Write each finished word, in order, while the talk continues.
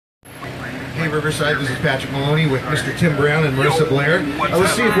Hey Riverside, this is Patrick Maloney with Mr. Tim Brown and Marisa Blair.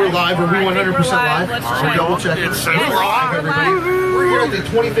 Let's see if we're live. Are we 100% live? We're double checking. It says we're live, everybody. We're here at the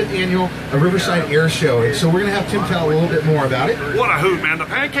 25th annual Riverside Airshow, and so we're going to have Tim tell a little bit more about it. What a hoot, man. The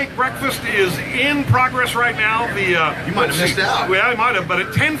pancake breakfast is in progress right now. You might have missed out. Yeah, I might have, but at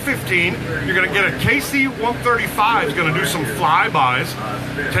 10:15, you're going to get a KC-135 is going to do some flybys.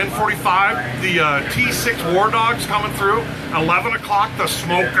 10:45, the T6 War Dogs coming through. 11 o'clock, the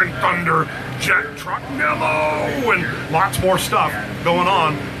Smoke and Thunder jet truck demo, and lots more stuff going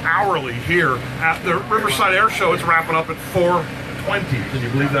on hourly here at the Riverside Air Show. It's wrapping up at 4:20. Can you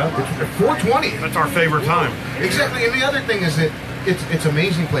believe that? It's 4:20. That's our favorite time. Exactly. And the other thing is that it's an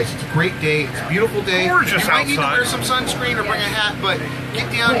amazing place. It's a great day. It's a beautiful day. Gorgeous outside. You might need to wear outside. some sunscreen or bring a hat, but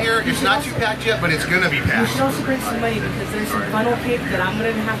get down here. It's not too packed yet, but it's going to be You packed. should also bring some money because there's some funnel cake that I'm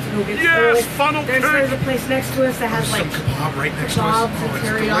going to have to go get. Yes, funnel cake. There's a place next to us that has Some like kebab right next to us. kebabs Oh, and it's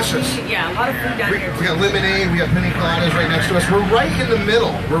delicious. teriyaki. Yeah, a lot of food down here. We got lemonade, we got pina coladas right next to us. We're right in the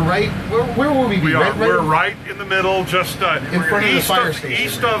middle. We're right, where will we be? We are. Right, We're right in the middle, just in front of the fire station.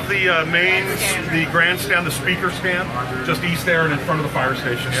 East of the main, the grandstand, the speaker stand, just east there and in front of the fire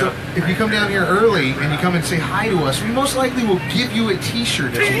station. So if you come down here early and you come and say hi to us, we most likely will give you a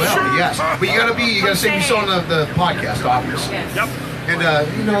T-shirt as well. T-shirt? Yes, but you gotta say you saw on the podcast, obviously. Yes. Yep. And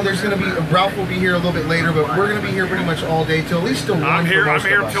you know, there's gonna be Ralph will be here a little bit later, but we're gonna be here pretty much all day till at least till 1. I'm here. for I'm most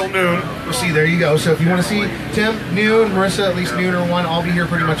here of us. till noon. We'll see. There you go. So if you want to see Tim noon, Marisa at least noon or 1, I'll be here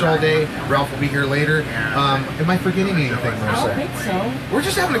pretty much all day. Ralph will be here later. Am I forgetting anything, I don't Marisa? think so. We're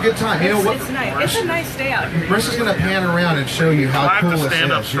just having a good time. You know what? It's nice. It's a nice day out here. Marissa's gonna pan around and show you how I have cool to this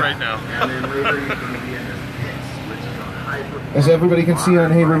stand is. up straight now. As everybody can see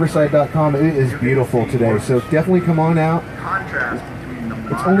on HeyRiverside.com, it is beautiful today. So definitely come on out.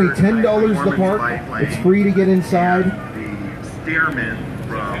 It's only $10 the park. It's free to get inside.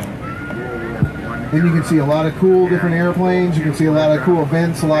 Then you can see a lot of cool different airplanes. You can see a lot of cool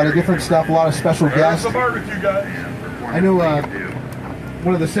events, a lot of different stuff, a lot of special There's guests. the barbecue, guys. I know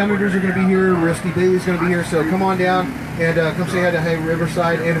one of the senators are going to be here. Rusty Bailey's going to be here. So come on down and come say hi to Hey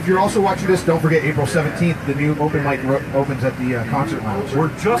Riverside. And if you're also watching this, don't forget April 17th, the new open mic opens at the concert lounge. We're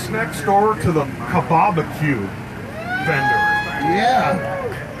just next door to the kebab-a-cue vendor. Yeah.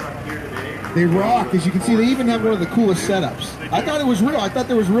 They rock. As you can see, they even have one of the coolest setups. I thought it was real. I thought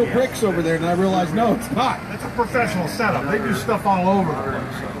there was real bricks over there, and I realized, no, it's not. It's a professional setup. They do stuff all over the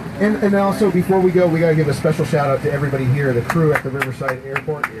place. And also, before we go, we got to give a special shout out to everybody here, the crew at the Riverside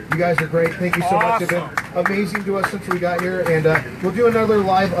Airport. You guys are great. Thank you so much. You've been amazing to us since we got here. And we'll do another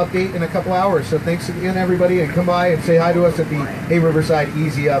live update in a couple hours. So thanks again, everybody. And come by and say hi to us at the Hey Riverside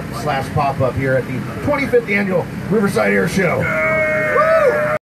Easy Up / Pop Up here at the 25th Annual Riverside Air Show.